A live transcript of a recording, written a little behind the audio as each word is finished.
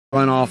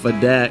run off a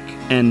deck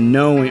and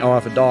knowing, or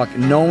off a dock,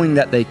 knowing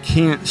that they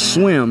can't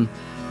swim,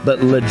 but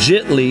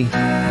legitly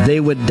they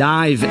would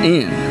dive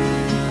in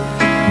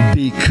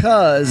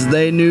because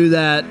they knew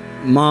that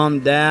mom,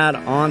 dad,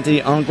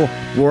 auntie, uncle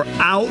were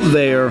out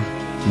there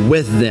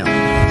with them.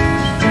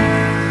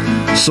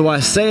 So I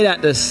say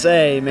that to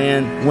say,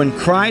 man, when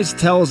Christ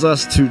tells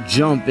us to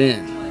jump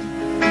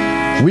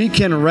in, we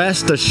can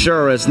rest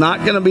assured it's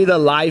not going to be the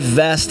life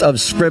vest of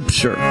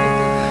Scripture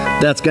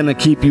that's going to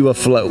keep you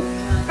afloat.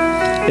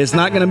 It's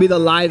not going to be the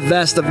life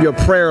vest of your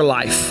prayer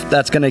life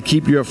that's going to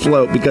keep you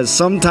afloat, because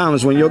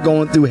sometimes when you're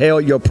going through hell,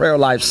 your prayer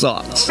life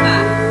sucks.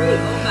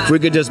 If we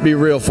could just be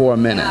real for a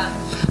minute.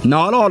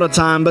 Not all the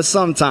time, but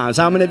sometimes.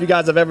 How many of you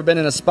guys have ever been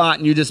in a spot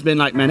and you just been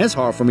like, man, it's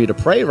hard for me to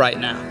pray right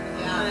now.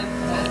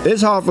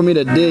 It's hard for me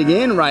to dig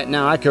in right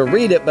now. I could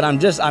read it, but I'm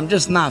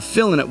just not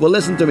feeling it. Well,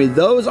 listen to me.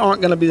 Those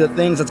aren't going to be the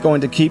things that's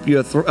going to keep you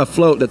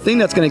afloat. The thing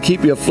that's going to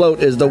keep you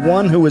afloat is the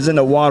one who is in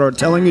the water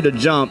telling you to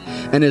jump,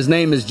 and his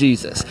name is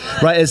Jesus,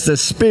 right? It's the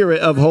Spirit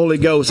of Holy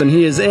Ghost, and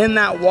he is in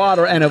that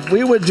water. And if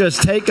we would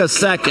just take a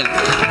second,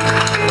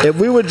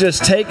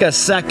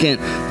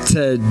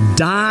 to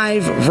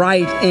dive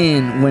right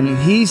in when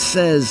he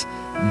says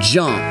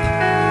jump,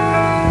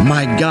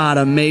 my God,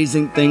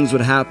 amazing things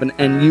would happen,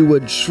 and you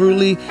would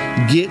truly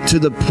get to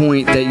the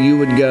point that you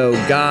would go,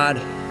 God,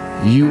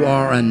 you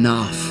are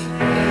enough.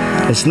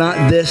 It's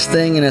not this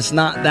thing and it's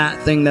not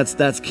that thing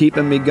that's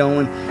keeping me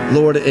going.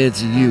 Lord,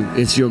 it's you.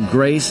 It's your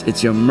grace.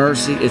 It's your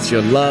mercy. It's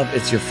your love.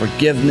 It's your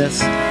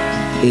forgiveness.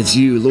 It's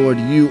you. Lord,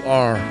 you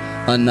are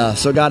enough.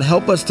 So God,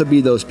 help us to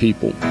be those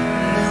people,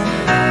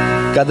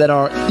 God, that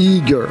are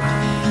eager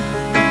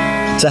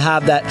to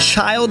have that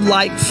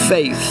childlike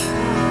faith,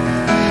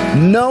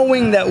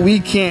 knowing that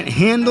we can't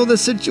handle the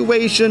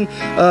situation,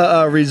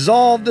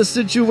 resolve the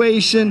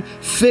situation,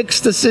 fix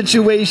the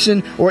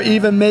situation, or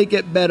even make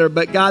it better.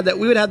 But God, that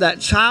we would have that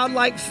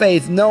childlike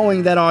faith,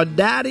 knowing that our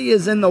daddy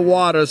is in the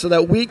water, so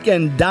that we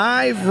can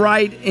dive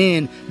right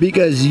in,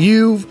 because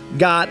you've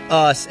got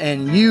us,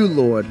 and you,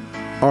 Lord,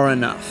 are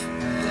enough.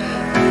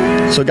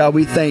 So God,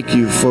 we thank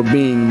you for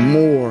being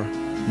more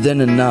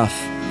than enough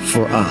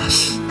for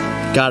us.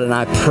 God, and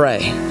I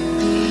pray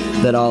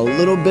that our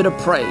little bit of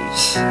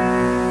praise,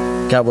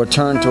 God, will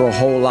turn to a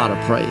whole lot of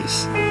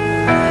praise.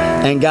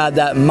 And God,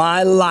 that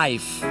my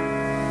life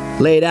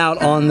laid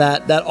out on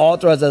that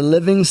altar as a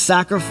living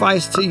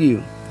sacrifice to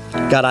you,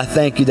 God, I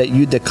thank you that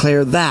you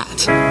declare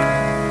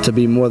that to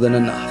be more than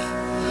enough.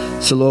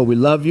 So Lord, we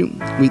love you,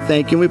 we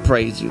thank you, we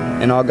praise you.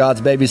 And all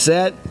God's baby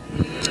said,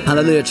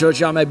 hallelujah. Church,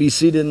 y'all may be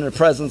seated in the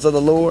presence of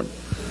the Lord.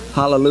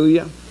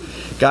 Hallelujah.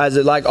 Guys,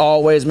 like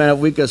always, man, if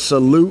we could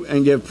salute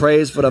and give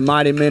praise for the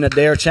Mighty Men of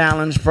Dare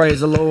Challenge, praise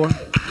the Lord.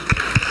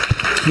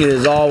 It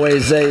is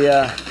always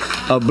a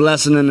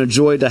blessing and a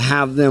joy to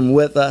have them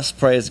with us.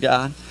 Praise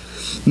God,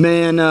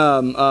 man.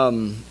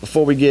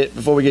 Before we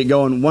get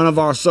going, one of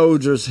our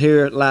soldiers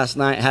here last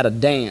night had a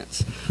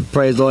dance.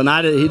 Praise the Lord.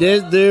 And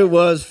this dude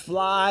was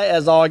fly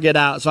as all get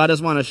out. So I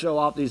just want to show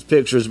off these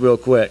pictures real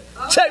quick.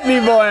 Check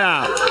me boy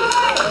out.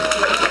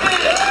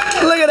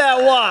 Look at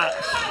that watch.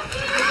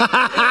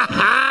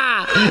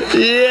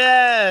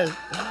 Yes,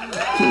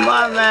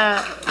 my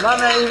man.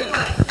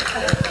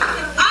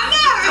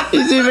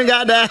 He's even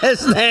got that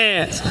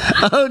stance.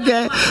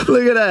 Okay,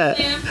 look at that.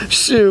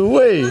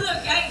 Shoo-wee.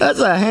 That's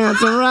a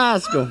handsome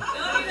rascal.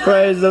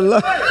 Praise the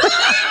Lord.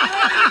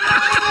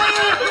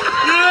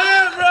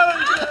 Yeah, brother.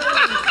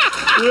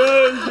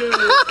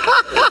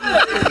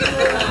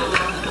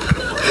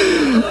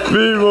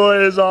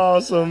 B-boy is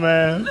awesome,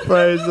 man.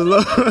 Praise the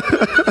Lord.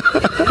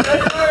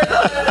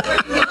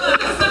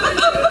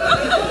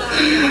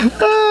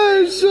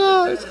 Oh,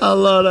 shucks. I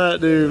love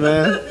that dude,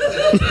 man.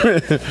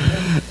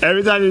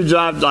 Every time you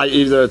drive, like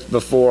either it's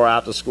before or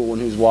after school when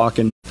he's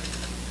walking.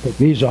 Take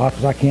these off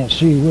because I can't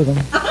see with them.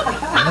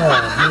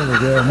 Oh, there we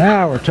go.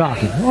 Now we're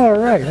talking. All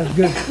right, that's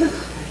good.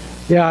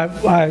 Yeah,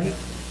 I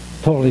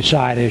totally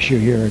side issue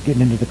here,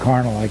 getting into the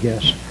carnal, I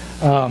guess.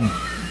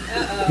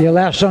 Yeah,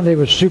 last Sunday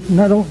was super.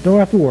 No, don't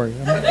have to worry.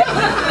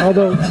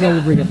 Although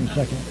we'll bring it in a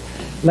second.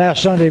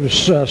 Last Sunday was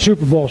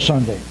Super Bowl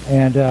Sunday,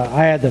 and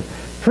I had the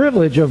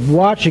privilege of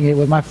watching it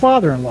with my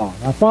father-in-law.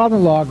 My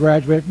father-in-law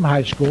graduated from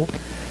high school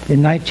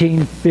in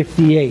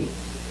 1958.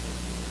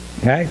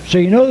 Okay, so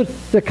you know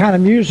the kind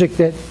of music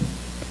that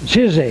is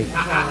his age,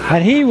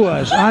 and he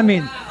was. I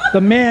mean,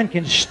 the man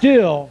can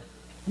still.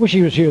 Wish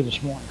he was here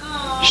this morning.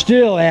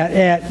 Still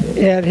at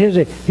his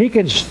age, he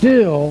can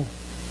still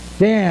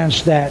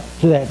dance to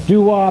that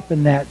doo-wop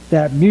and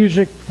that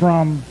music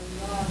from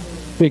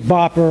Big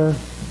Bopper,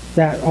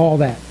 all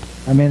that.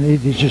 I mean,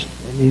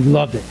 he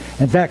loved it.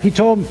 In fact, he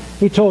told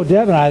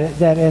Deb and I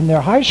that in their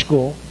high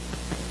school,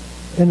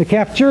 in the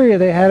cafeteria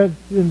they had a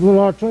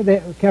jukebox,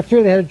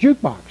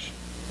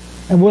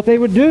 and what they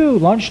would do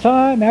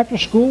lunchtime after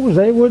school was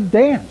they would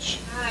dance.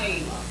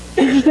 Nice.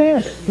 They just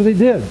danced. That's what they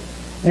did.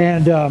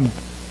 And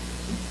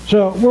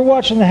so we're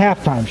watching the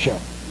halftime show.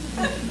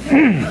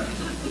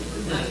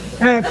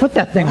 Hey, put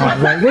that thing on,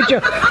 right? Would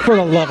you, for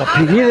the love of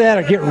Pete? Either that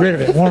or get rid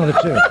of it. One of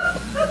the two.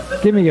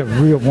 Give me a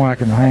real one I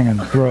can hang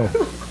and throw.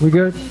 We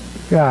good?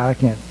 God, I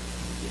can't.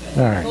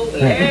 All right.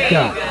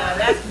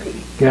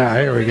 Yeah,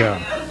 here we go.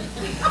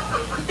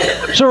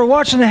 So we're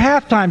watching the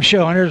halftime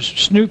show, and there's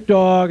Snoop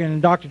Dogg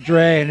and Dr.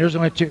 Dre, and there's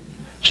only two.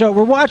 So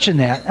we're watching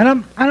that,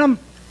 and I'm.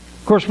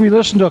 Of course, we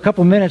listened to a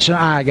couple minutes, and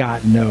I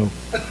got no.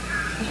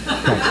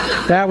 Okay.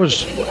 That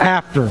was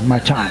after my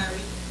time,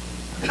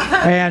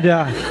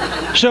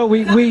 and so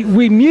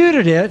we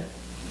muted it,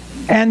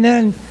 and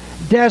then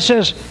Dad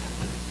says,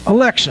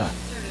 "Alexa,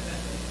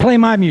 play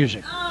my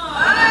music."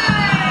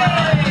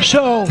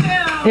 So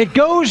it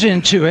goes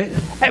into it.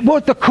 And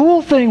what the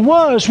cool thing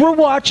was, we're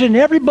watching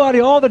everybody,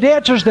 all the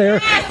dancers there,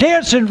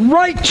 dancing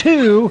right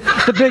to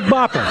the Big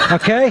Bopper,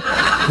 okay?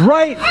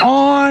 Right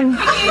on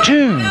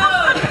tune.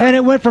 And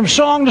it went from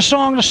song to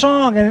song to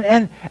song.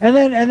 And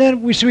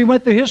then we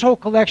went through his whole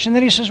collection.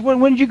 Then he says, when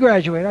did you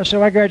graduate? I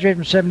said, I graduated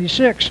from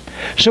 76.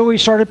 So we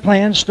started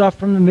playing stuff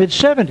from the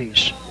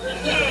mid-70s.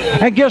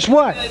 And guess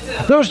what?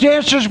 Those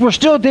dancers were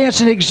still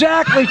dancing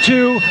exactly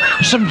to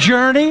some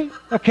Journey,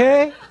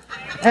 okay?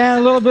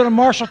 And a little bit of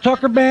Marshall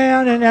Tucker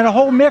Band and a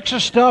whole mix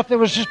of stuff that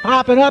was just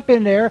popping up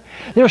in there.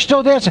 They were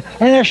still dancing.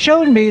 And it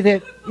showed me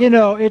that,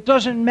 it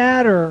doesn't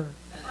matter,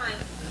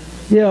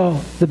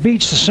 the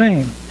beat's the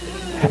same.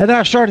 And then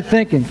I started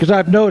thinking, because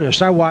I've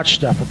noticed, I watch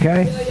stuff,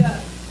 okay?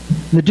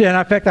 And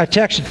in fact, I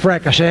texted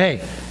Frank. I said,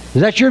 hey,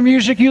 is that your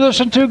music you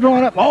listened to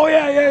growing up? Oh,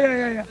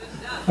 yeah.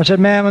 I said,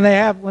 man, when they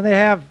have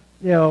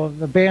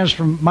the bands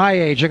from my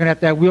age, they're going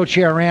to have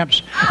wheelchair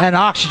ramps and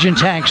oxygen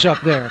tanks up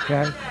there,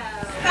 okay?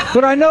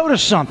 But I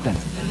noticed something,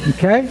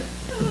 okay?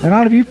 And I don't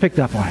know if you picked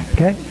up on it,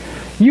 okay?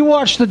 You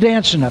watch the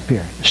dancing up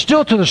here.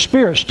 Still to the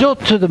spirit, still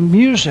to the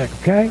music,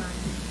 okay?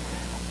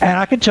 And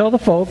I can tell the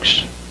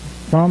folks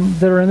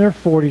that are in their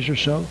 40s or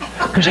so,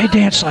 because they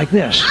dance like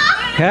this,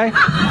 okay?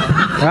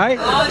 Right?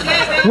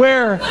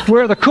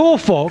 Where the cool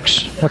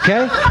folks,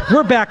 okay,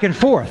 we're back and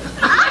forth.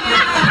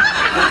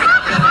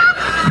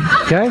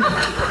 Okay?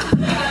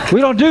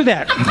 We don't do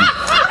that.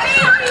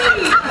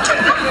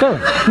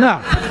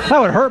 No. That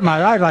would hurt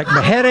I'd like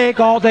my headache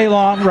all day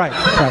long. Right.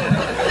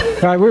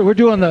 We're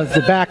doing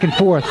the back and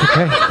forth,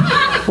 okay?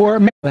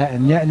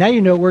 And now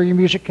you know where your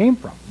music came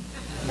from.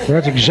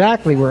 That's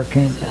exactly where it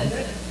came from.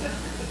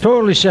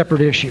 Totally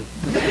separate issue.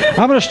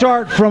 I'm going to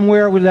start from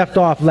where we left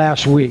off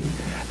last week.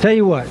 Tell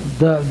you what,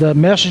 the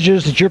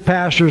messages that your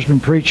pastor has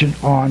been preaching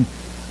on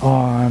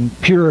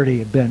purity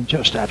have been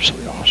just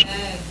absolutely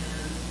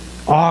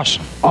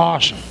awesome.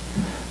 Awesome.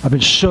 I've been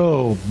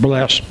so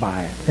blessed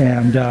by it.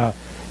 And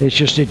it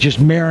just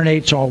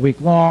marinates all week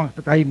long.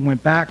 I even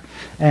went back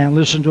and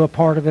listened to a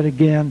part of it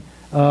again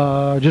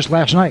just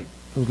last night.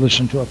 I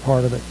listened to a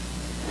part of it.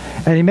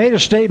 And he made a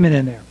statement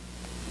in there.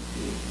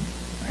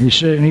 He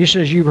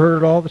says, you've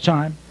heard it all the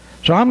time.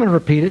 So I'm going to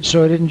repeat it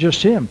so it isn't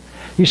just him.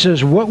 He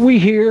says, what we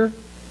hear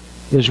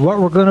is what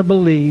we're going to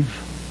believe,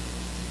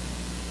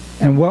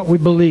 and what we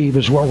believe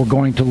is what we're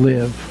going to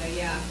live.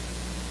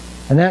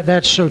 And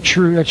that's so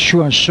true. That's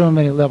true on so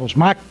many levels.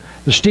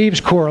 Steve's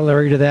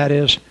corollary to that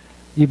is,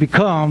 you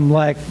become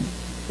like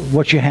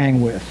what you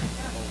hang with.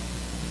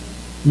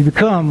 You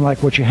become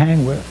like what you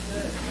hang with.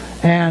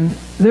 And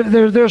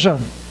there's a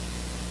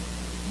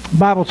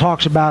Bible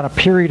talks about a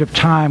period of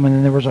time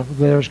when there was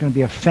going to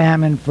be a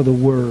famine for the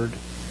word.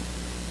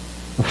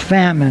 A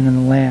famine in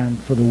the land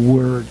for the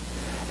word.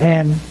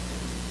 And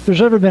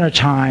there's ever been a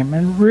time,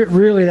 and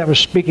really that was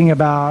speaking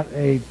about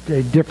a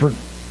different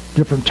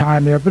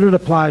time there, but it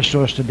applies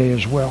to us today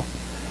as well.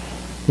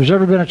 There's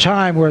ever been a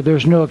time where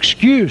there's no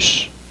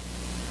excuse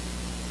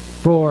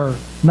for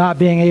not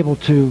being able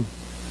to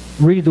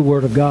read the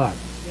Word of God,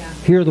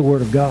 hear the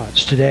Word of God.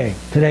 It's today.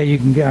 Today you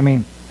can get,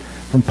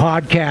 from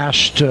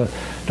podcasts to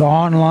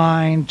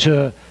online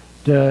to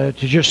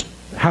just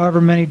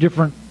however many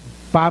different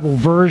Bible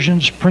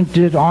versions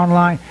printed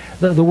online.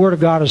 The Word of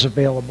God is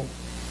available.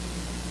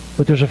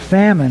 But there's a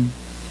famine,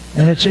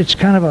 and it's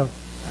kind of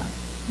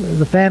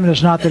the famine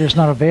is not that it's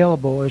not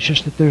available, it's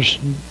just that there's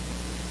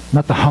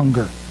not the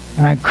hunger.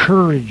 And I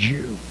encourage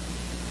you,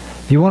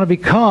 if you want to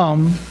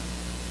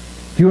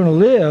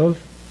live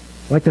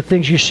like the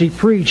things you see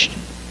preached,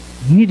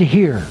 you need to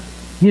hear.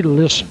 You need to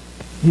listen.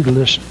 You need to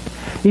listen.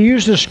 He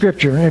used this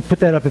scripture, and put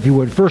that up if you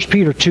would, 1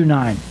 Peter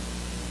 2:9.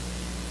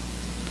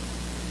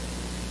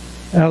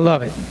 And I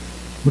love it.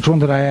 Which one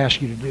did I ask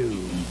you to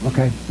do?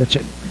 Okay, that's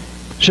it.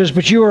 It says,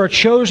 but you are a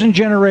chosen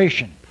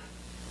generation,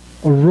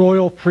 a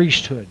royal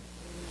priesthood,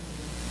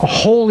 a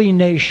holy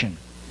nation,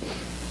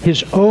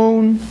 his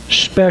own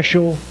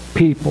special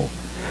people,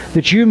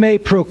 that you may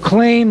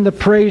proclaim the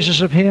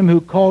praises of him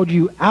who called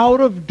you out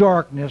of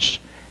darkness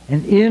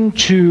and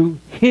into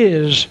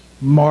his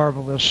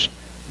marvelous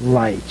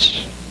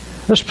lights.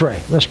 Let's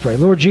pray. Let's pray.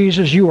 Lord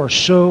Jesus, you are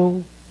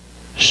so,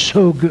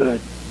 so good.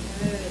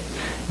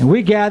 And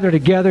we gather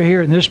together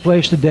here in this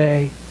place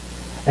today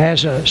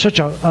as such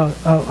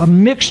a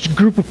mixed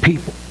group of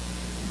people.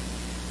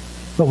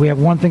 But we have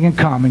one thing in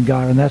common,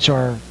 God, and that's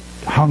our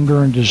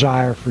hunger and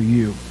desire for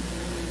you.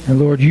 And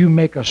Lord, you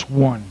make us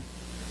one.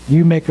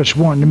 You make us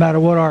one. No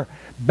matter what our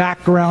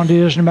background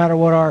is, no matter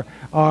what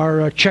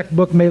our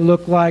checkbook may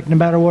look like, no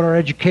matter what our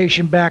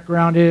education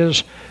background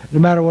is, no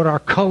matter what our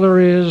color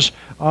is,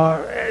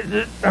 our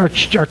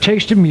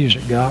taste in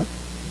music, God,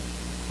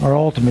 our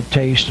ultimate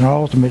taste and our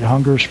ultimate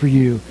hunger is for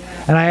you.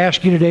 And I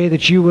ask you today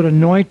that you would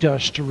anoint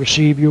us to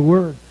receive your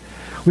word.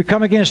 We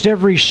come against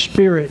every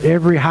spirit,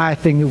 every high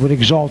thing that would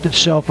exalt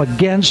itself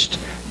against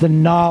the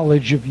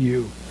knowledge of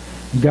you.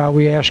 And God,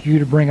 we ask you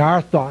to bring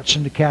our thoughts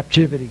into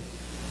captivity,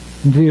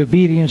 into the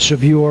obedience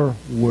of your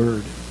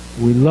word.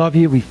 We love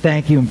you, we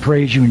thank you, and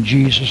praise you in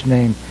Jesus'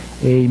 name.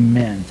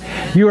 Amen.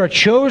 You are a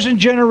chosen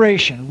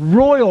generation,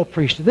 royal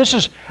priesthood.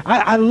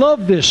 I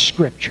love this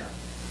scripture,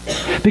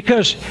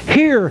 because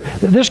here,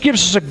 this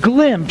gives us a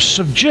glimpse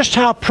of just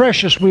how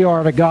precious we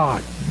are to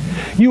God.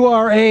 You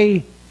are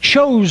a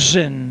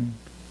chosen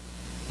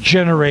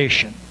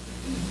generation.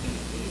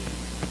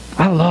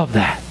 I love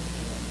that.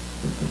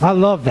 I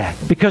love that,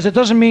 because it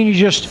doesn't mean you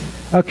just,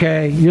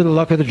 okay, you're the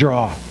luck of the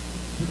draw.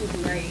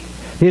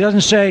 He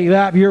doesn't say,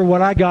 yeah, you're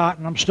what I got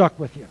and I'm stuck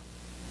with you.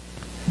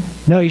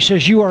 No, he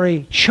says you are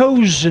a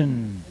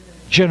chosen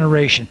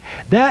generation.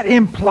 That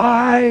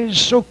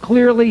implies so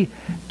clearly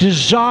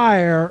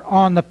desire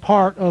on the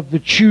part of the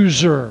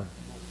chooser.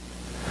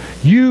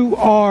 You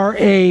are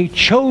a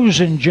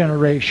chosen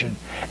generation,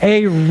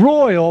 a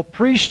royal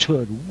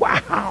priesthood.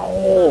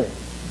 Wow!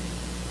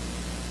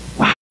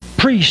 Wow!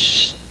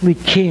 Priestly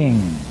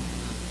king.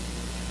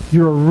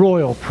 You're a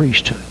royal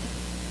priesthood.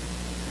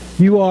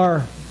 You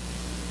are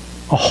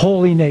a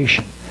holy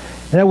nation.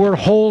 That word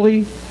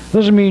holy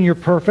doesn't mean you're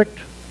perfect.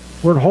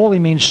 The word holy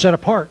means set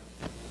apart.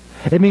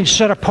 It means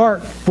set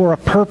apart for a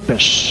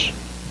purpose.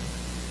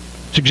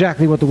 That's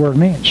exactly what the word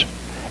means.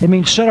 It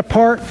means set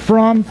apart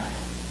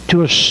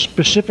to a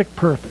specific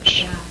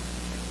purpose.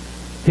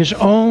 His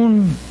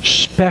own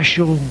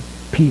special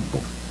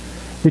people.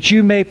 That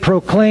you may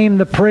proclaim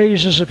the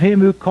praises of him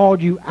who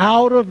called you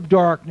out of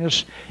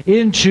darkness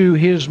into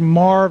his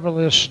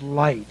marvelous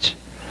light.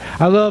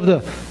 I love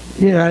I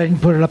didn't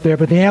put it up there,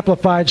 but the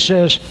Amplified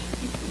says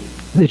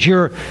that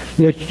you're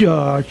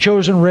the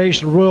chosen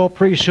race, the royal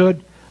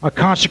priesthood, a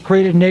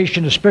consecrated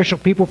nation, a special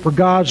people for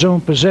God's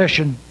own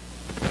possession,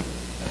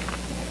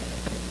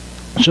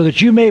 so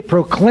that you may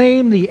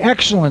proclaim the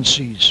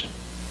excellencies,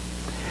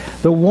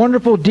 the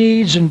wonderful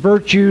deeds and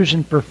virtues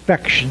and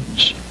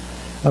perfections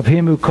of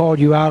him who called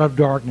you out of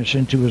darkness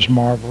into his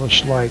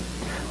marvelous light.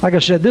 Like I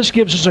said, this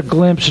gives us a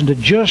glimpse into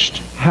just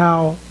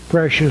how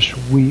precious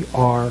we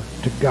are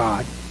to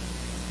God.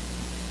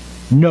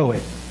 Know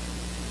it.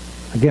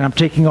 Again, I'm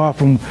taking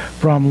off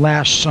from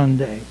last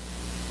Sunday.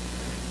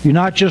 You're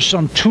not just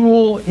some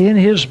tool in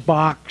his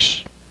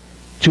box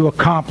to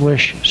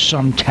accomplish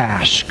some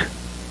task.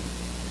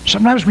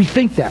 Sometimes we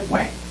think that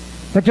way.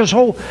 Like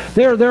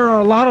there are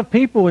a lot of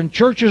people in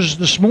churches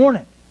this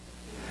morning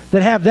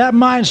that have that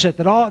mindset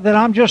that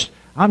I'm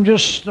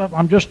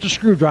just a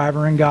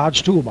screwdriver in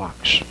God's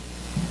toolbox.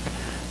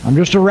 I'm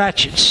just a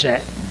ratchet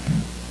set.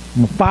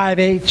 I'm a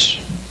 5/8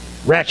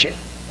 ratchet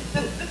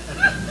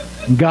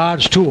in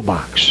God's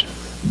toolbox.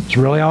 It's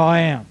really all I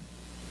am.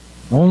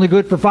 Only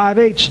good for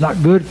 5/8,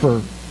 not good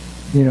for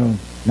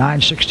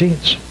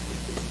 9/16.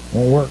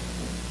 Won't work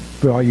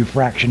for all you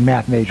fraction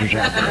math majors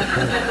out there.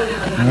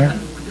 All right?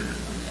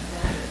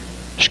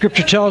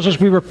 Scripture tells us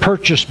we were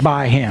purchased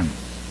by him.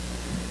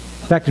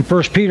 In fact, in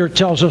 1 Peter it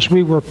tells us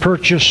we were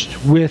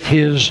purchased with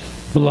his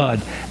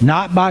blood.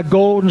 Not by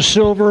gold and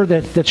silver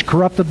that's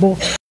corruptible.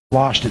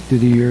 Lost it through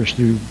the years,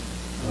 through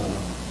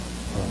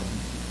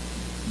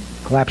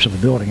collapse of the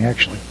building,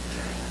 actually.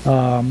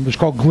 It was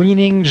called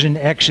Gleanings in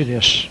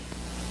Exodus.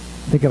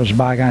 I think it was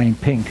by a guy named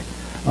Pink.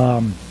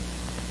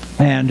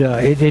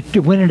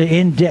 It went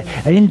into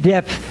an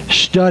in-depth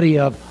study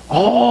of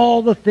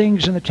all the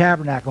things in the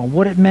tabernacle and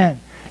what it meant.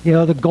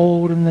 The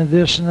gold and the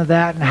this and the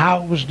that and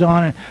how it was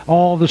done and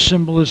all the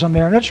symbolism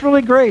there. And that's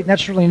really great and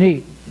that's really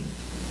neat.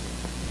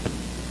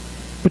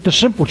 But the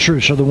simple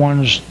truths are the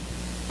ones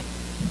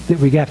that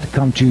we have to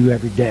come to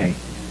every day.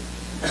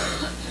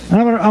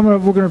 And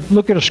we're going to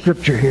look at a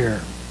scripture here.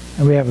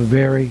 And we have a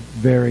very,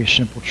 very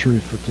simple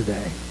truth for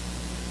today.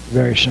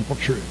 Very simple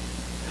truth.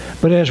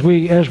 But as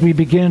we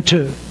begin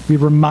to be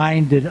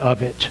reminded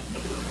of it,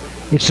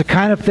 it's the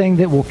kind of thing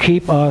that will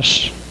keep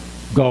us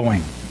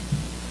going.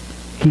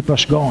 Keep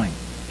us going.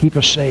 Keep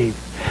us saved.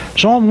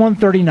 Psalm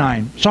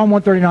 139. Psalm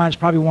 139 is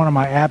probably one of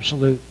my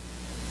absolute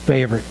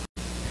favorite.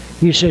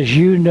 He says,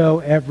 you know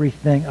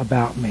everything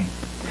about me.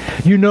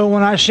 You know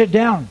when I sit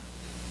down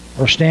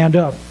or stand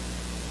up.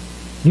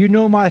 You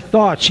know my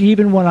thoughts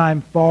even when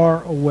I'm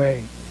far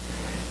away.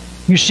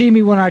 You see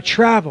me when I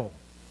travel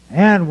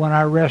and when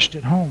I rest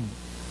at home.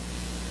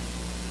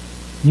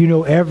 You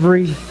know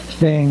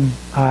everything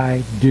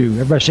I do.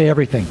 Everybody say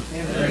everything.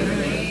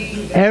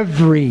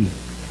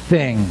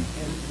 Everything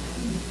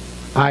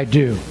I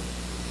do.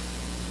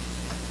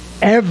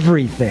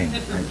 Everything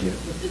I do.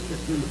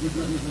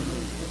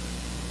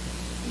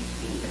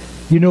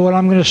 You know what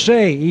I'm going to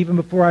say even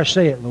before I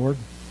say it, Lord.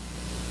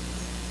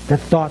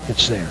 That thought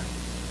that's there.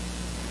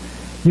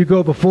 You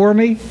go before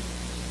me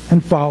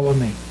and follow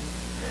me.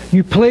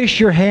 You place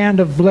your hand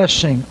of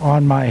blessing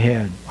on my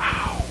head.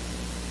 Wow.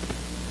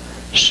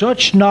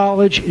 Such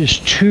knowledge is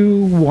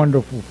too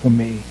wonderful for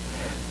me,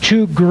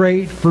 too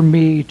great for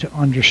me to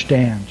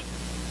understand.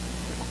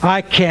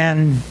 I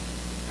can,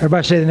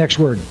 everybody say the next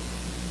word,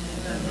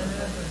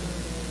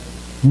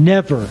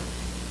 never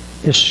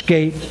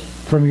escape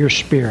from your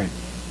spirit.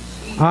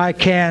 I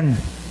can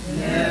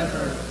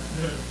never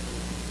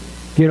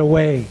get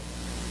away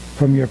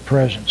from your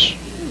presence.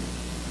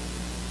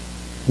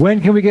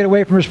 When can we get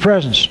away from his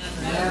presence?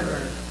 Never.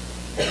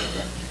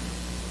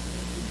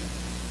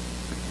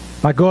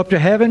 If I go up to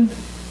heaven,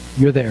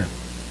 you're there.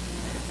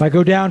 If I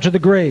go down to the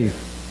grave,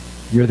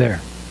 you're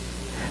there.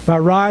 If I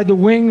ride the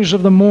wings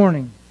of the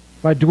morning,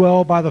 if I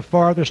dwell by the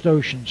farthest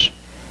oceans,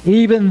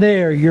 even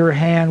there your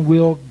hand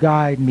will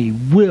guide me.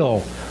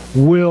 Will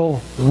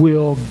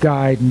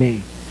guide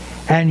me.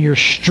 And your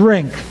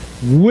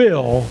strength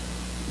will,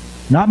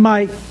 not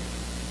might,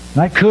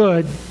 not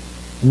could,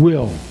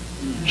 will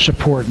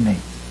support me.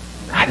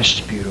 God, this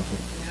is beautiful.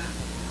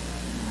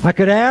 I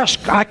could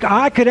ask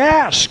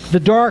the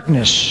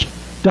darkness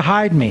to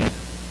hide me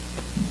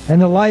and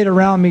the light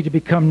around me to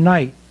become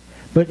night.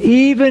 But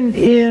even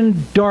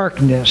in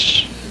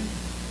darkness,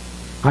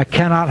 I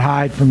cannot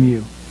hide from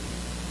you.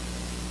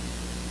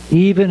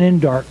 Even in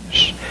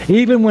darkness.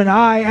 Even when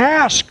I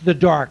ask the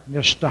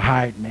darkness to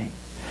hide me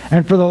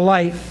and for the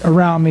light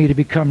around me to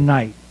become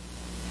night.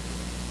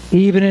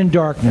 Even in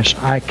darkness,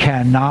 I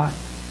cannot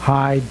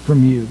hide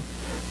from you.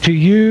 To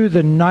you,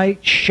 the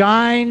night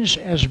shines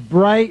as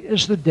bright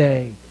as the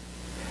day.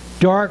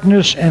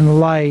 Darkness and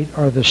light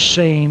are the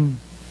same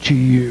to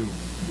you.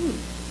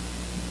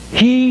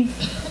 He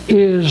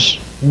is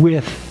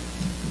with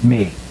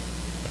me.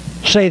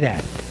 Say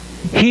that.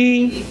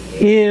 He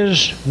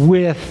is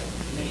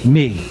with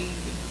me.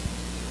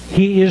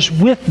 He is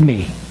with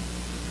me.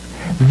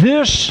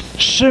 This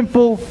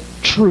simple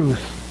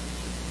truth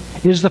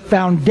is the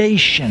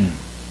foundation,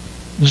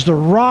 is the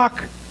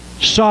rock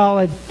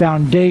solid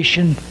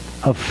foundation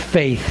of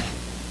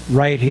faith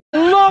right here.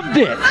 Loved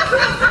it.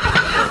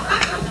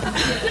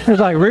 I was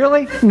like,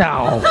 really?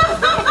 No.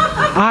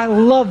 I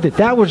loved it.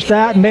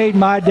 That made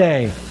my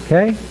day.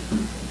 Okay?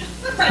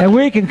 And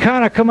we can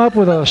kind of come up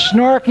with a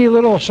snarky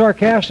little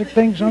sarcastic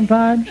thing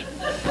sometimes.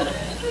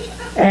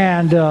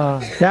 And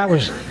that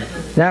was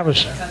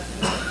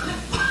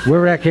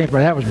where that came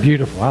from. That was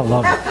beautiful. I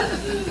love it.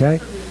 Okay?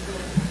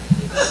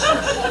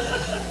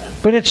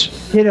 But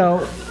it's, you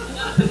know,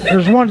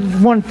 there's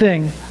one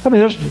thing. I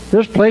mean,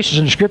 there's places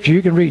in the Scripture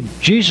you can read.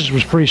 Jesus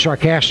was pretty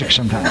sarcastic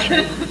sometimes.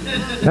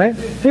 Okay?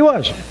 He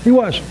was.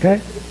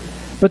 Okay?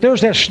 But there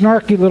was that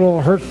snarky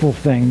little hurtful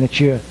thing that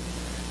you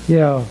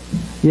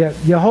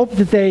hope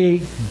that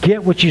they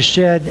get what you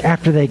said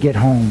after they get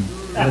home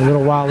a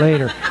little while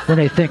later when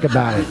they think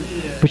about it.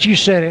 But you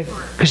said it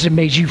because it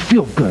made you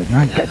feel good.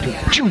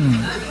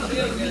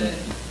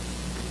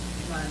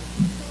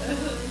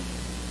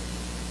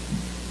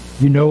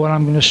 You know what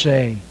I'm going to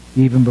say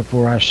even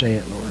before I say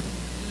it, Lord.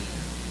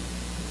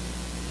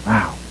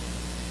 Wow.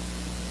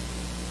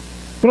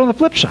 But on the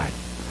flip side,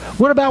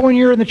 what about when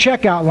you're in the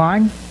checkout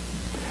line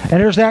and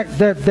there's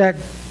that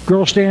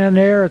girl standing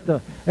there at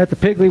the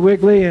Piggly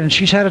Wiggly, and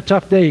she's had a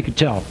tough day, you can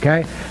tell,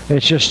 okay?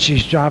 It's just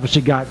she's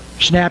obviously got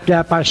snapped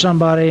at by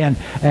somebody, and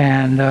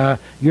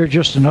you're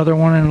just another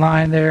one in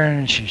line there,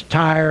 and she's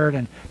tired,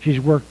 and she's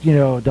worked,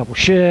 a double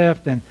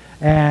shift,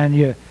 and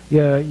you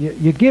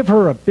give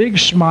her a big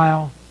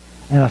smile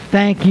and a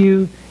thank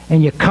you,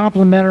 and you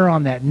compliment her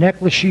on that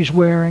necklace she's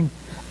wearing,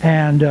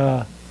 and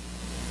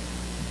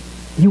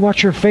you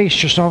watch her face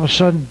just all of a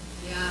sudden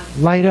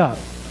light up.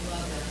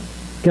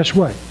 Guess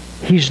what?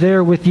 He's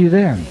there with you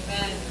then.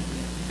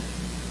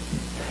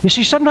 You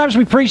see, sometimes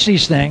we preach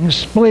these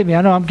things, believe me,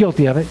 I know I'm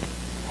guilty of it,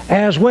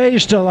 as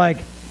ways to like,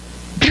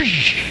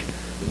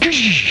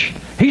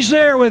 he's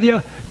there with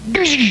you,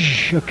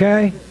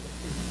 okay?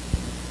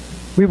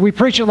 We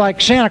preach it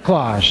like Santa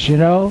Claus,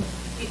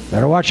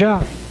 better watch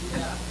out,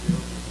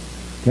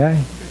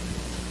 okay?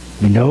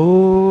 He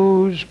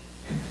knows.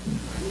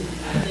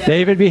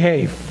 David,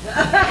 behave.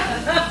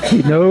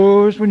 He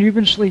knows when you've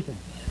been sleeping.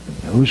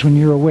 He knows when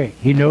you're awake.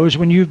 He knows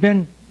when you've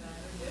been.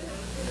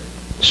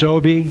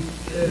 So be.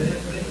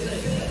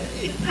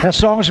 That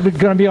song's going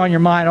to be on your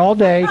mind all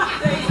day.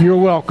 You're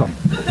welcome.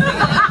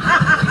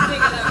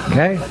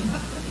 Okay?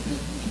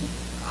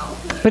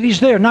 But he's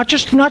there, not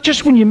just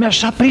when you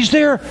mess up, but he's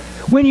there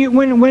when he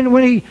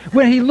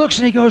looks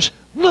and he goes,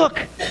 look,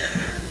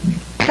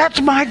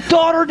 that's my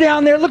daughter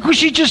down there. Look what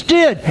she just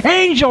did.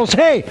 Angels,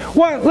 hey,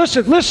 what?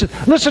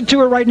 Listen to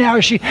her right now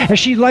as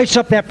she lights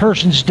up that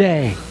person's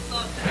day.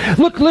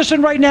 Look,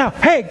 listen right now.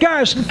 Hey,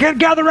 guys,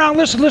 gather around.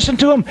 Listen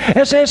to him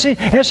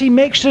as he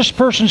makes this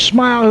person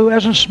smile who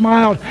hasn't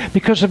smiled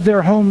because of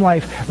their home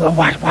life.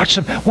 Watch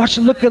them.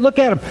 Look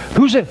at him.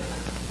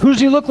 Who's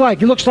he look like?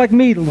 He looks like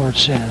me, the Lord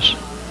says.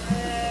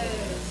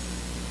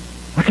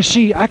 I can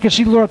see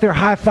the Lord out there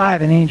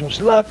high-fiving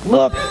angels. Look.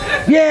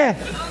 Yeah,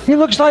 he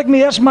looks like me.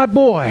 That's my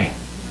boy.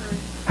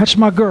 That's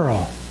my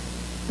girl.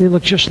 They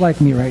look just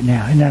like me right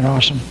now. Isn't that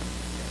awesome?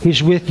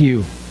 He's with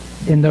you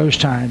in those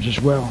times as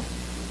well.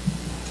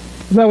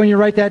 But when you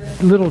write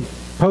that little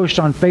post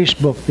on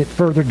Facebook that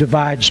further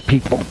divides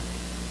people,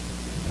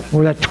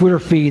 or that Twitter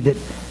feed that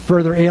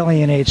further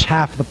alienates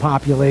half the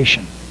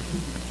population,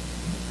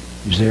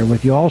 He's there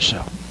with you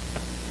also.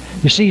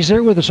 You see, He's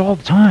there with us all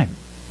the time.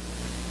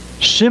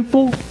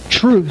 Simple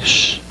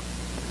truths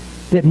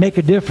that make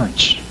a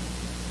difference.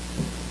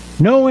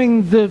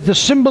 Knowing the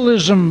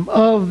symbolism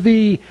of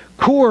the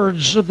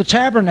cords of the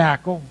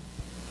tabernacle,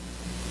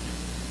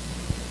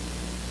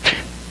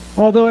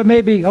 although it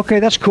may be, okay,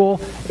 that's cool,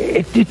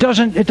 it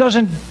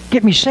doesn't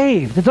get me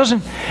saved. It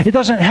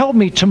doesn't help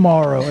me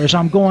tomorrow as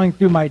I'm going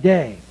through my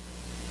day.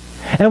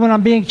 And when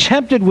I'm being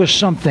tempted with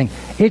something,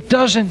 it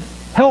doesn't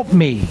help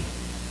me.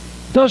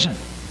 Doesn't.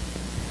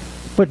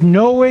 But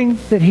knowing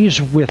that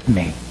He's with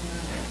me,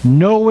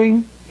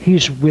 knowing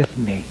He's with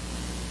me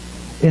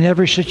in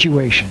every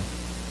situation,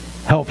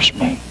 helps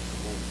me.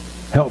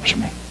 Helps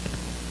me.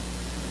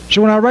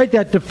 So when I write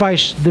that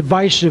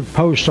divisive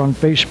post on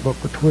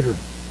Facebook or Twitter,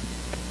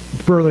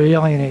 it further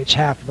alienates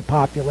half of the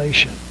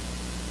population.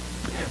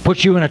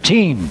 Puts you in a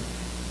team.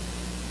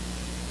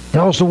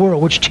 Tells the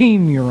world which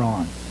team you're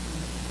on.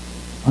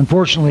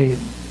 Unfortunately,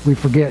 we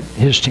forget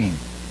His team.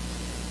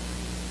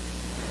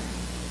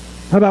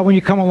 How about when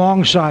you come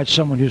alongside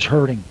someone who's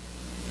hurting,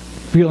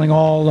 feeling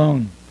all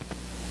alone,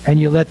 and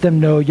you let them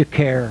know you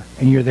care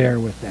and you're there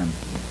with them?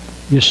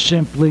 You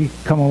simply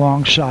come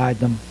alongside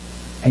them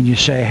and you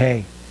say,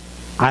 hey,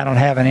 I don't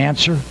have an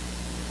answer.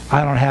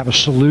 I don't have a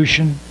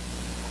solution.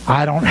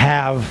 I don't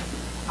have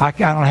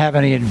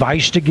any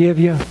advice to give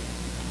you.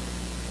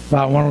 But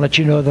I want to let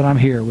you know that I'm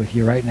here with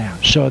you right now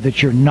so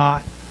that you're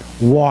not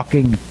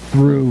walking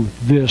through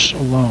this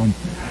alone.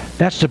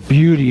 That's the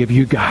beauty of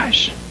you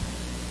guys.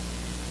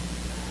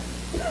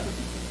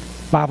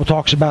 The Bible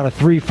talks about a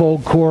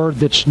threefold cord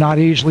that's not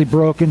easily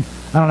broken.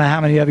 I don't know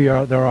how many of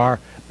you there are,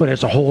 but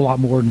it's a whole lot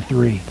more than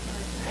three.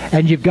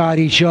 And you've got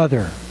each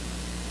other.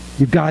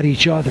 You've got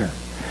each other.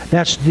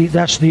 That's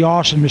the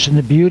awesomeness and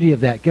the beauty of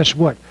that. Guess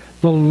what?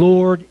 The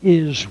Lord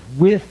is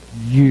with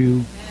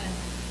you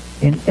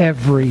in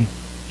every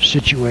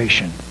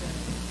situation.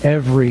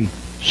 Every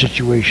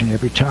situation,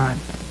 every time.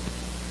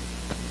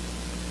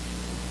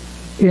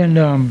 And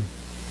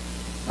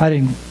I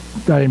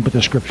didn't put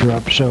the scripture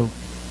up, so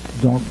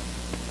don't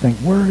think,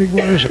 where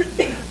is it?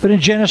 But in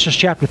Genesis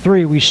chapter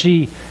 3, we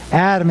see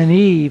Adam and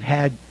Eve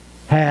had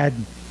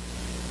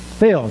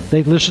failed.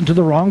 They listened to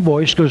the wrong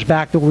voice. Goes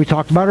back to what we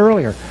talked about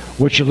earlier.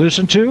 What you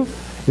listen to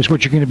is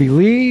what you're going to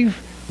believe.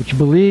 What you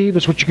believe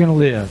is what you're going to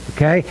live.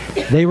 Okay?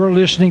 They were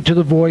listening to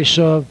the voice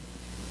of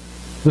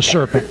the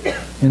serpent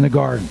in the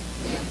garden.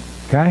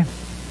 Okay?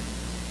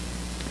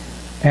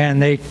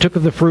 And they took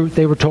of the fruit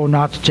they were told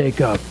not to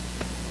take of.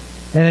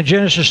 And in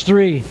Genesis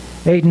 3,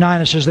 8 and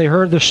 9, it says, they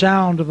heard the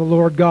sound of the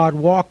Lord God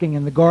walking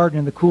in the garden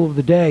in the cool of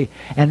the day.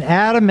 And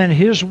Adam and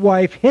his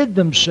wife hid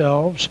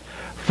themselves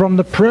from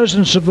the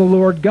presence of the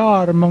Lord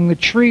God among the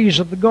trees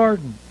of the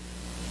garden.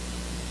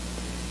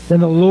 Then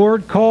the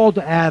Lord called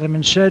to Adam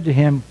and said to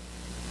him,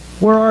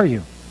 where are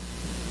you?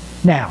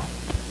 Now,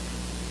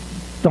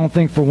 don't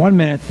think for 1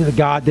 minute that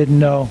God didn't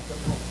know.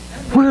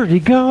 Where did he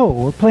go?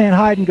 We're playing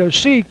hide and go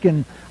seek,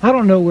 and I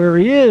don't know where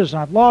he is,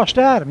 and I've lost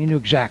Adam. He knew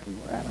exactly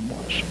where Adam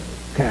was.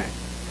 Okay.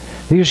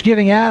 He was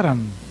giving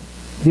Adam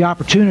the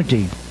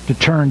opportunity to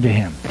turn to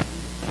him,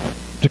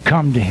 to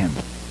come to him.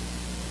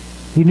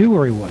 He knew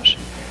where he was.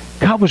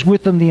 God was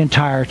with them the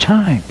entire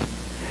time.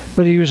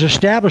 But he was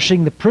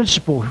establishing the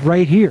principle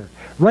right here.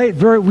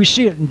 We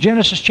see it in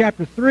Genesis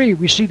chapter 3.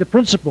 We see the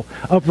principle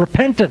of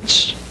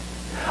repentance,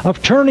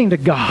 of turning to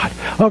God,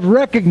 of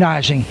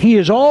recognizing He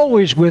is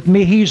always with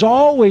me. He's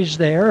always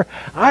there.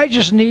 I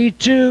just need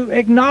to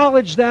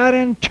acknowledge that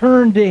and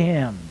turn to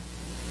Him.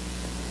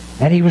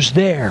 And He was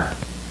there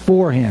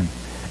for him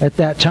at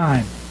that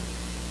time.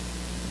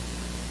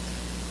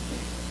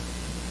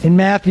 In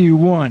Matthew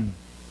 1,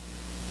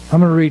 I'm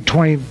going to read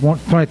 20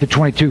 to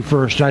 22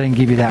 first. I didn't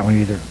give you that one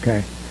either.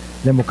 Okay,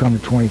 then we'll come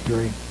to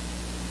 23.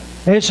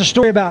 And it's a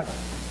story about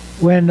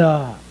when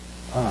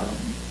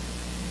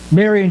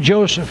Mary and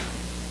Joseph,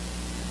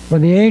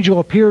 when the angel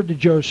appeared to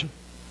Joseph,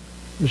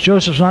 because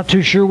Joseph's not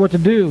too sure what to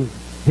do.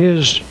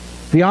 His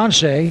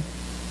fiancée,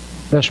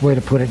 best way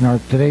to put it in our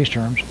today's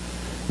terms,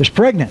 is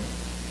pregnant.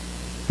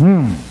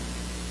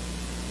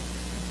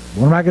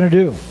 What am I going to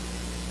do?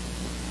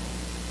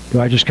 Do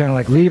I just kind of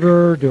like leave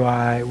her?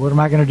 What am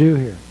I going to do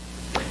here?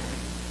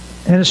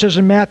 And it says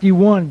in Matthew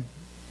 1,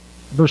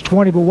 verse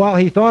 20, but while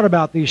he thought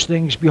about these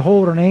things,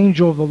 behold, an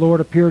angel of the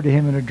Lord appeared to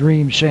him in a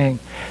dream, saying,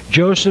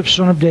 Joseph,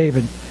 son of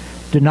David,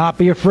 do not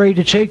be afraid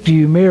to take to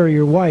you Mary,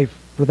 your wife,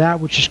 for that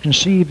which is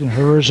conceived in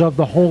her is of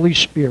the Holy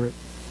Spirit.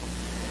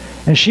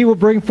 And she will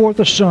bring forth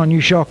a son.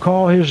 You shall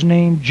call his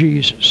name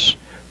Jesus,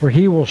 for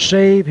he will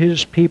save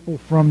his people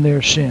from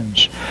their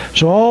sins.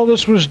 So all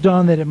this was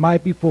done that it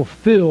might be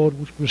fulfilled,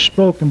 which was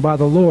spoken by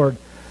the Lord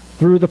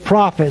through the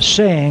prophet,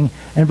 saying,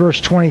 and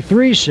verse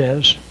 23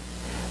 says,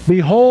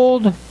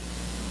 behold,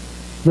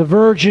 the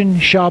virgin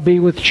shall be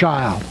with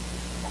child,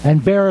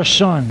 and bear a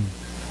son,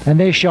 And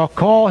they shall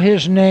call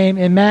his name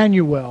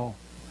Emmanuel,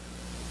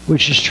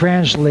 which is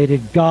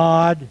translated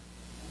God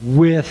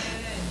with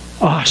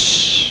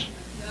us.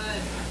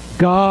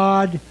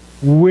 God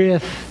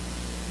with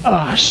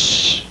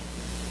us.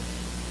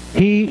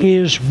 He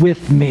is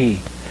with me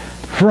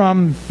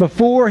from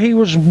before he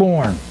was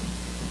born.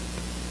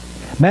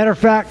 Matter of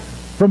fact,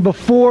 from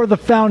before the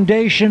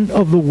foundation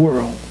of the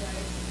world.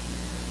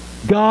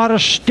 God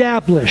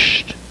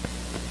established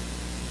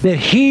that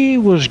he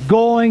was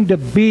going to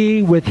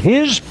be with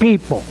his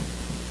people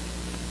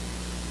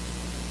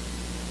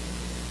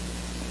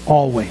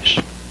always.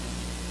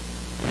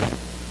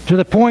 To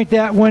the point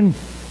that when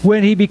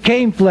he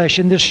became flesh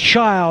and this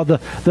child,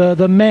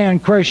 the man,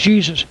 Christ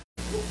Jesus,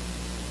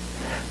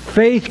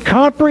 faith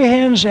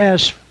comprehends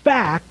as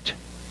fact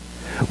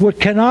what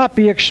cannot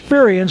be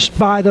experienced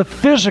by the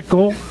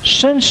physical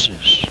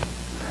senses.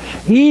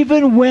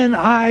 Even when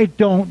I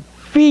don't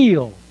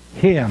feel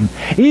him,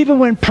 even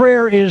when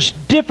prayer is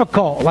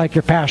difficult, like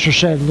your pastor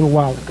said a little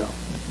while ago,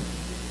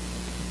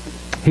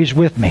 he's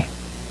with me.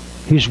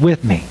 He's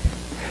with me.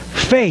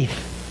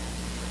 Faith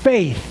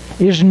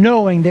is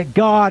knowing that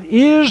God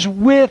is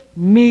with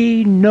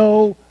me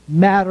no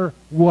matter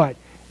what,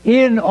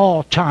 in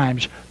all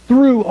times,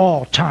 through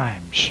all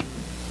times.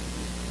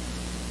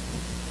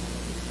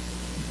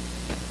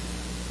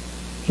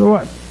 So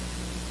what?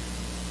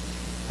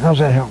 How's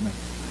that help me?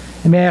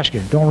 Let me ask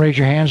you, don't raise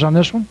your hands on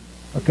this one,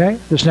 okay?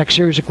 This next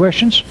series of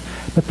questions,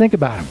 but think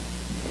about them.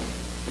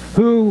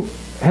 Who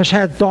has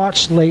had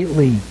thoughts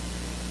lately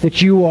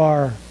that you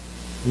are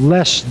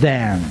less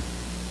than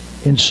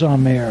in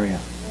some area?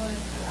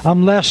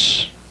 I'm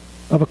less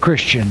of a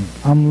Christian.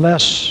 I'm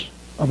less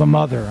of a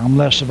mother. I'm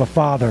less of a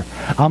father.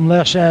 I'm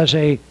less as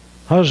a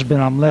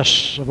husband. I'm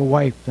less of a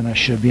wife than I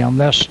should be. I'm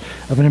less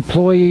of an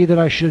employee than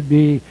I should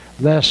be.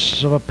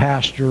 Less of a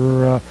pastor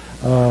or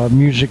a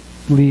music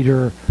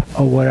leader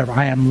or whatever.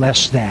 I am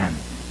less than.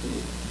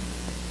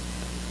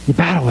 You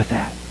battle with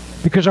that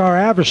because our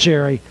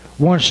adversary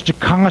wants to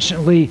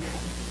constantly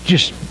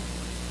just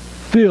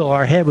fill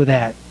our head with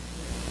that.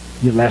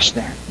 You're less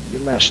than. You're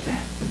less than.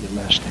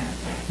 You're less than.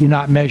 You're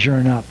not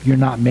measuring up. You're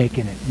not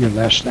making it. You're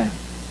less than.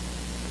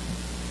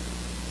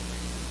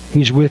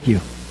 He's with you.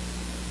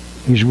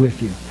 He's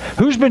with you.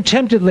 Who's been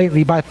tempted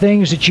lately by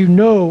things that you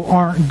know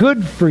aren't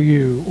good for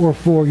you or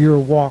for your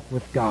walk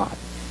with God?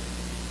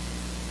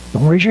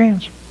 Don't raise your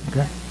hands.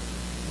 Okay?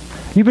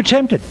 You've been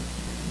tempted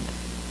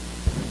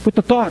with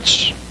the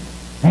thoughts.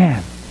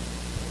 Man,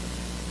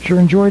 sure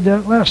enjoyed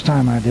that last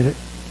time I did it.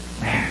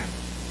 Man,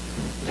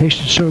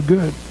 tasted so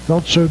good.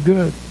 Felt so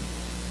good.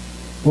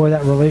 Boy,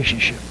 that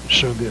relationship was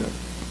so good.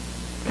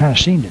 Kind of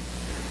seen it.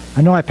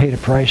 I know I paid a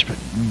price, but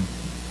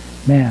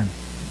man,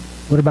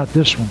 what about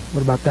this one?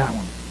 What about that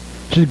one?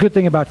 See, the good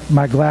thing about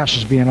my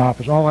glasses being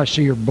off is all I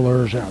see are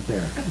blurs out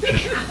there.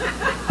 It's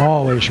just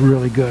always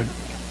really good.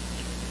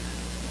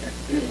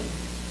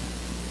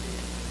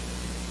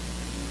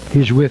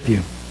 He's with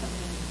you.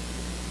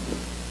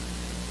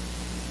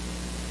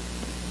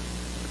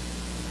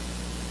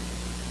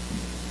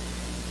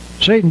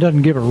 Satan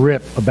doesn't give a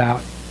rip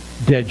about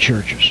dead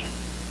churches.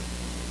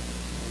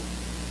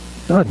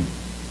 Doesn't.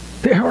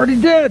 They're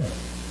already dead.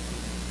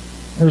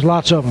 There's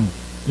lots of them.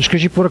 Just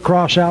because you put a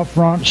cross out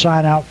front,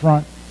 sign out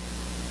front,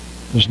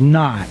 does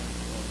not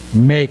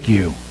make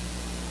you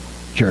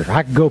church.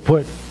 I could go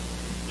put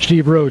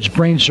Steve Rhoads,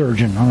 brain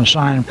surgeon, on a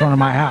sign in front of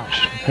my house.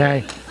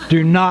 Okay?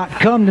 Do not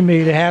come to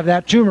me to have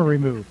that tumor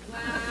removed.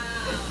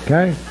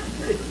 Okay?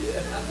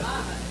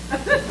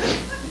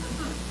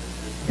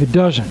 It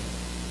doesn't.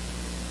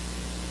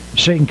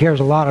 Satan cares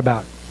a lot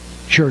about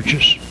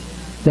churches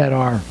that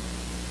are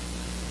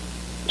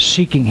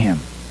seeking him,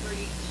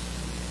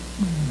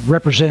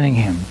 representing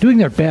him, doing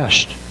their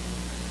best.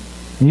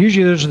 And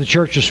usually those are the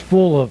churches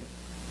full of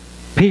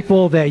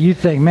people that you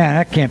think, man,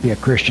 that can't be a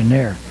Christian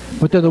there.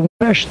 But they're the ones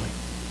especially.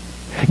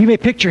 You may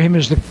picture him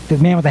as the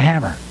man with the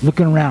hammer,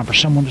 looking around for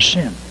someone to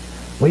sin.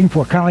 Waiting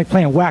for it, kind of like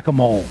playing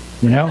whack-a-mole,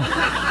 you know?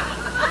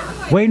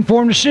 Waiting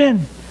for him to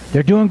sin.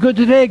 They're doing good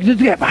today.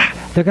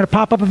 They're going to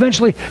pop up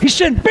eventually. He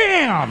sinned,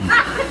 bam!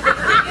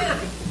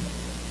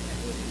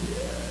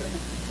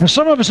 And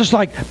some of us is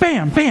like,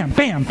 bam, bam,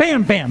 bam,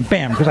 bam, bam,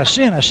 bam, because I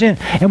sin.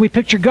 And we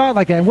picture God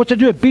like that. And what to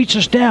do? It beats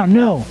us down.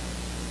 No.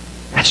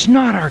 That's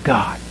not our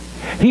God.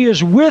 He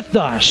is with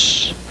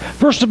us.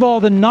 First of all,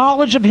 the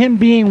knowledge of him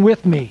being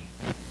with me.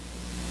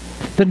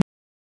 The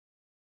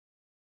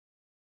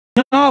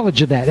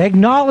knowledge of that.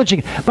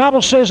 Acknowledging. The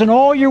Bible says, in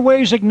all your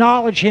ways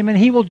acknowledge him, and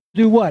he will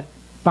do what?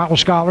 Bible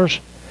scholars?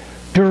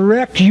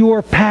 Direct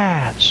your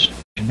paths.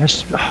 And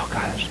that's, oh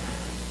God,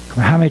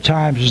 how many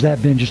times has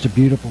that been just a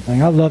beautiful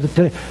thing? I love it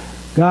today.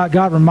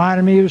 God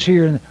reminded me he was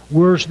here, and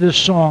words of this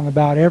song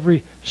about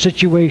every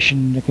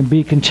situation that can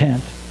be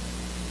content.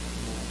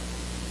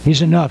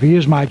 He's enough. He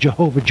is my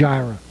Jehovah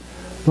Jireh.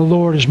 The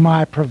Lord is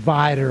my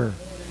provider.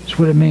 That's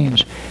what it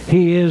means.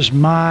 He is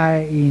my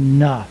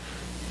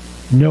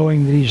enough,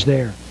 knowing that he's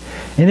there.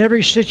 In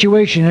every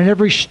situation, in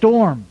every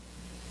storm.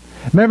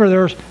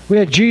 Remember, we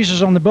had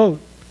Jesus on the boat.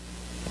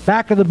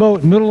 Back of the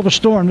boat, middle of a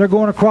storm. They're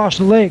going across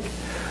the lake.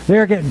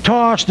 They're getting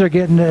tossed. They're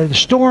getting the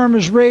storm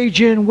is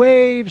raging,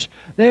 waves.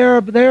 They're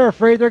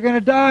afraid they're going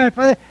to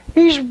die.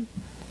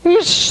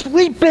 He's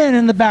sleeping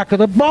in the back of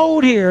the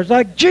boat here. It's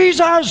like,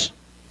 Jesus!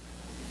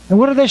 And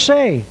what do they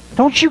say?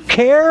 Don't you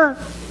care?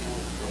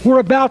 We're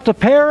about to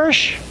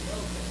perish.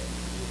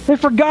 They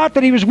forgot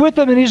that he was with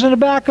them and he's in the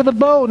back of the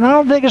boat. And I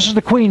don't think this is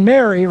the Queen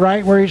Mary,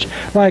 right, where he's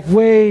like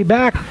way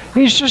back.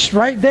 He's just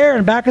right there in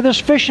the back of this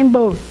fishing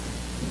boat,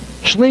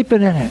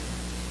 sleeping in it.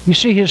 You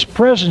see, his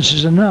presence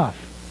is enough.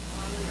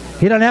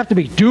 He doesn't have to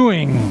be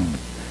doing.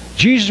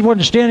 Jesus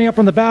wasn't standing up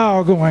on the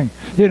bow going,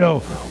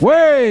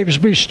 waves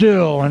be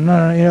still,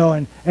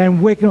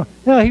 and waking up.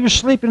 No, he was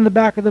sleeping in the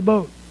back of the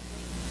boat.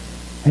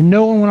 And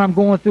knowing when I'm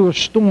going through a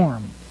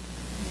storm,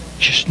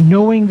 just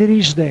knowing that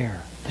he's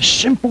there, the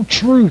simple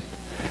truth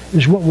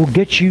is what will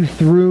get you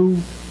through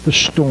the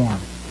storm.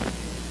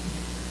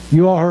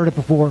 You all heard it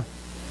before.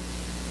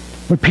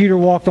 When Peter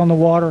walked on the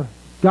water,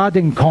 God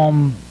didn't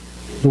calm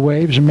the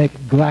waves and make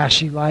it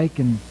glassy-like,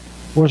 and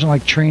it wasn't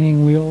like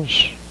training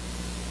wheels.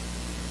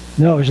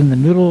 No, it was in the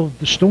middle of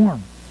the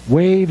storm.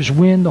 Waves,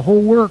 wind, the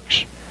whole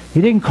works.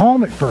 He didn't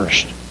calm it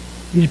first.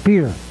 He's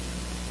Peter.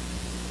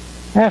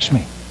 Ask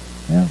me.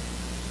 Yeah.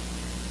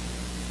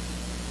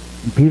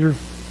 And Peter,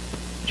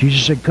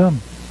 Jesus said,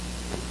 come.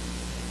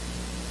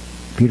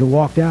 Peter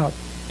walked out,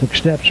 took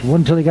steps. It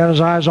wasn't until he got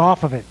his eyes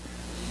off of it,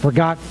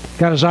 got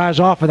his eyes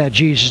off of that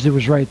Jesus that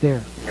was right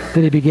there,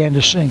 that he began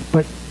to sink.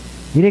 But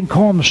he didn't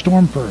calm the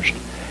storm first.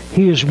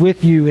 He is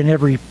with you in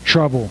every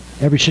trouble,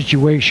 every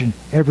situation,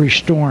 every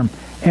storm,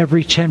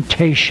 every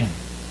temptation.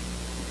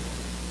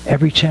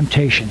 Every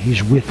temptation,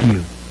 he's with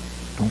you.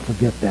 Don't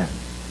forget that.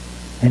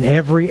 And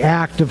every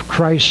act of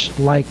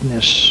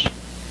Christ-likeness,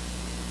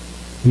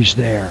 he's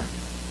there.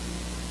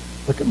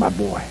 Look at my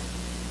boy.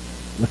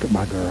 Look at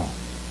my girl.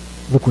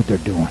 Look what they're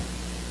doing.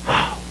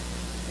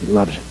 He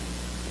loves it.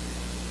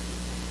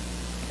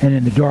 And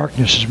in the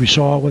darkness, as we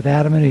saw with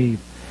Adam and Eve,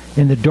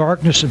 in the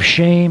darkness of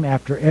shame,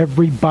 after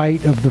every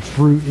bite of the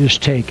fruit is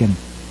taken,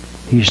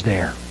 he's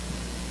there.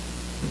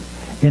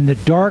 In the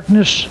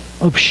darkness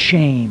of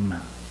shame.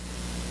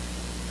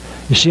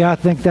 You see, I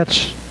think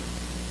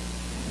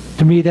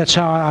to me, that's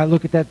how I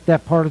look at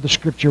that part of the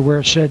scripture where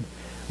it said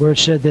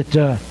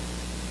that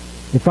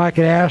if I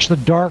could ask the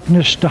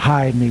darkness to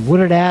hide me, what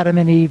did Adam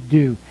and Eve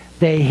do?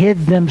 They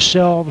hid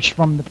themselves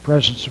from the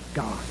presence of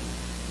God.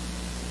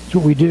 That's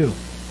what we do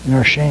in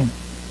our shame.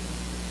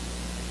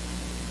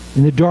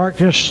 In the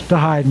darkness to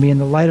hide me, in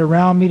the light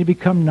around me to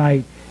become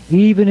night.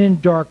 Even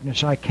in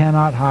darkness I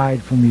cannot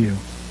hide from you.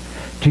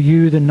 To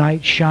you the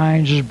night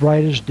shines as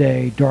bright as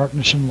day.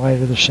 Darkness and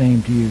light are the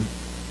same to you.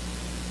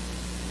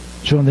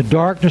 So in the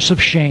darkness of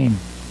shame,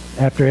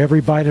 after every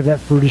bite of that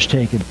fruit is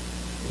taken,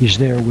 he's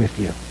there with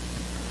you.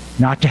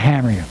 Not to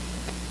hammer you,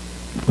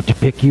 but to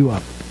pick you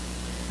up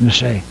and to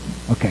say,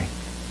 okay,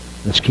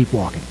 let's keep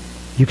walking.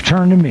 You've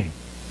turned to me.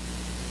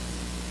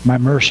 My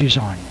mercy's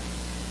on you.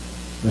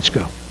 Let's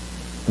go.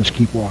 Let's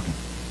keep walking.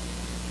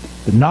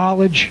 The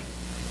knowledge,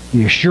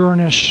 the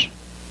assurance,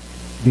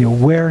 the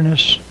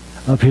awareness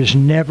of his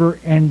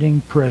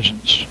never-ending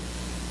presence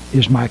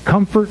is my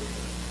comfort.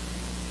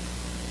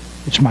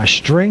 It's my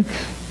strength.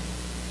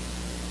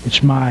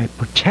 It's my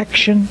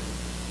protection.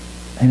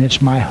 And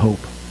it's my hope.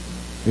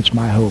 It's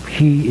my hope.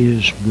 He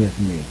is with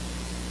me.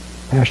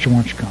 Pastor, why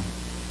don't you come?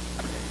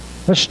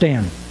 Let's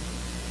stand.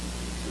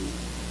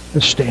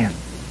 Let's stand.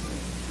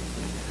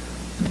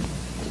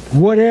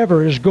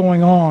 Whatever is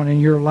going on in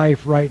your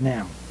life right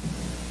now,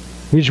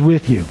 he's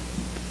with you.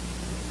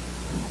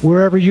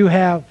 Wherever you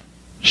have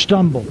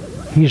stumbled,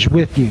 he's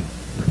with you.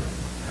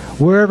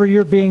 Wherever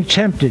you're being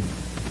tempted,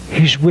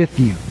 he's with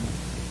you.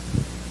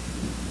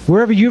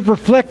 Wherever you've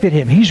reflected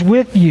him, he's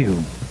with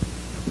you.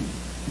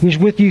 He's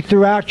with you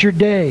throughout your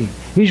day.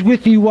 He's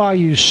with you while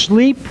you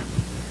sleep.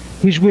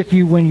 He's with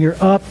you when you're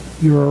up,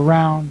 you're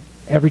around,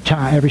 every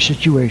time, every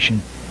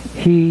situation.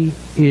 He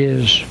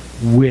is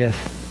with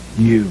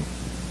you.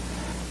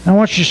 Now I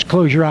want you to just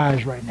close your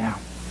eyes right now.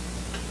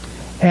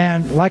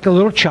 And like a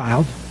little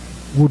child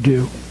will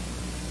do,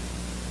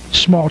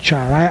 small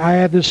child. I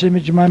have this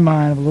image in my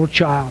mind of a little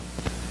child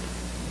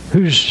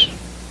whose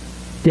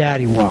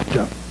daddy walked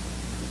up.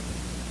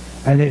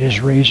 And they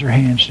just raise their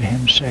hands to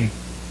him and say,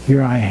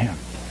 here I am.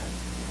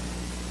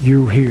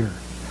 You're here.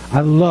 I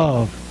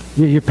love,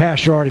 your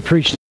pastor already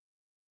preached.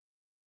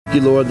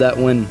 Thank you, Lord, that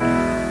when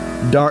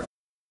darkness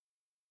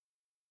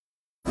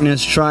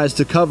tries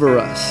to cover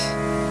us,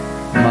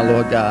 my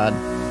Lord God,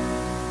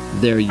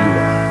 there you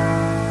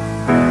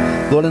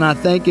are. Lord, and I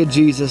thank you,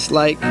 Jesus,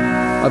 like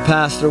my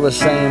pastor was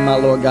saying, my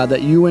Lord God,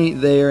 that you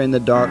ain't there in the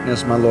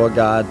darkness, my Lord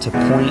God, to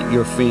point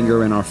your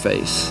finger in our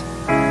face.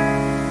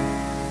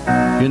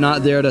 You're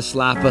not there to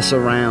slap us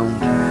around,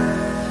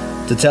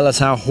 to tell us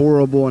how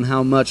horrible and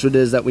how much it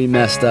is that we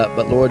messed up.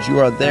 But Lord, you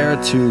are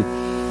there to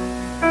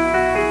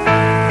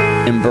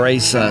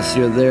embrace us.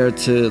 You're there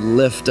to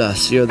lift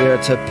us. You're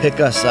there to pick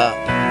us up.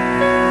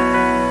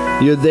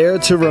 You're there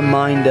to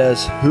remind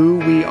us who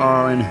we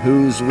are and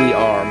whose we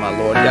are, my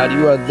Lord God.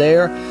 You are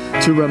there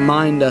to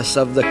remind us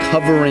of the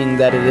covering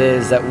that it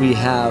is that we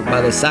have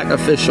by the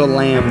sacrificial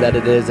lamb that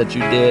it is that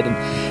you did.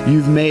 And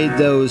you've made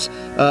those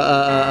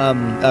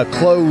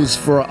clothes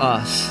for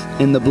us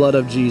in the blood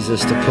of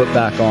Jesus to put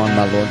back on,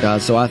 my Lord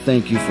God. So I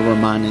thank you for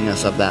reminding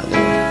us of that,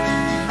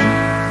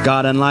 Lord.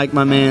 God, and like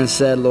my man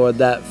said, Lord,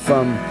 that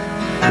from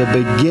the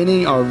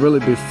beginning, or really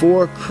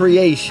before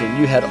creation,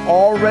 you had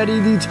already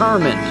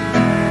determined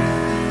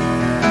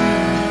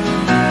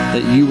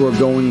that you were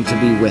going to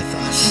be with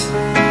us.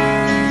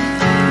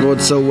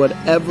 Lord, so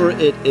whatever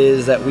it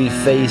is that we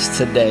face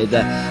today,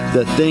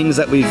 the things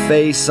that we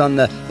face on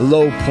the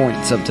low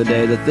points of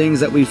today, the things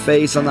that we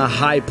face on the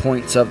high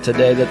points of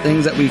today, the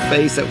things that we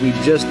face that we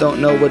just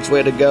don't know which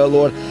way to go,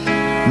 Lord,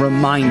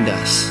 remind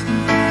us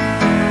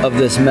of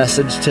this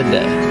message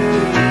today,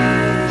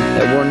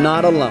 that we're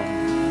not alone.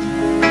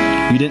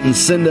 You didn't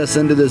send us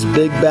into this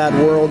big bad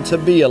world to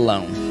be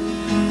alone,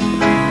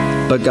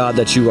 but God,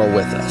 that you are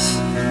with us.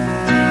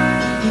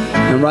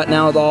 And right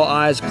now, with all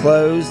eyes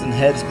closed and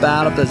heads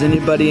bowed, if there's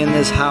anybody in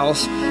this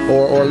house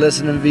or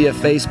listening via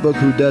Facebook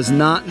who does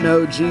not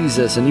know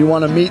Jesus, and you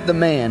want to meet the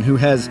man who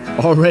has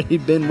already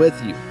been with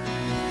you,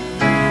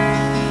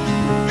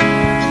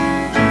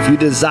 if you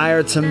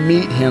desire to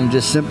meet him,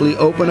 just simply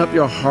open up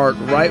your heart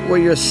right where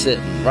you're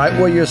sitting, right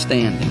where you're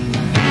standing.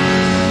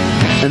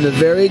 And the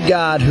very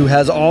God who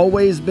has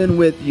always been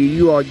with you,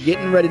 you are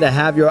getting ready to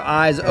have your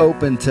eyes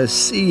open to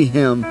see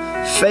him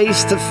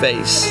face to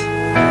face,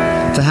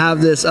 to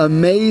have this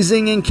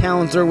amazing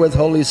encounter with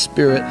Holy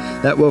Spirit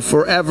that will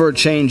forever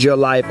change your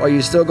life. Are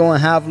you still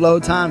going to have low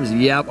times?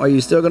 Yep. Are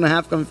you still going to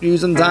have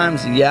confusing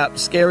times? Yep.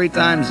 Scary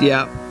times?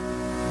 Yep.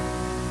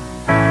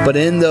 But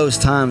in those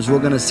times, we're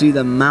going to see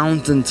the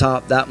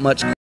mountaintop that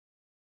much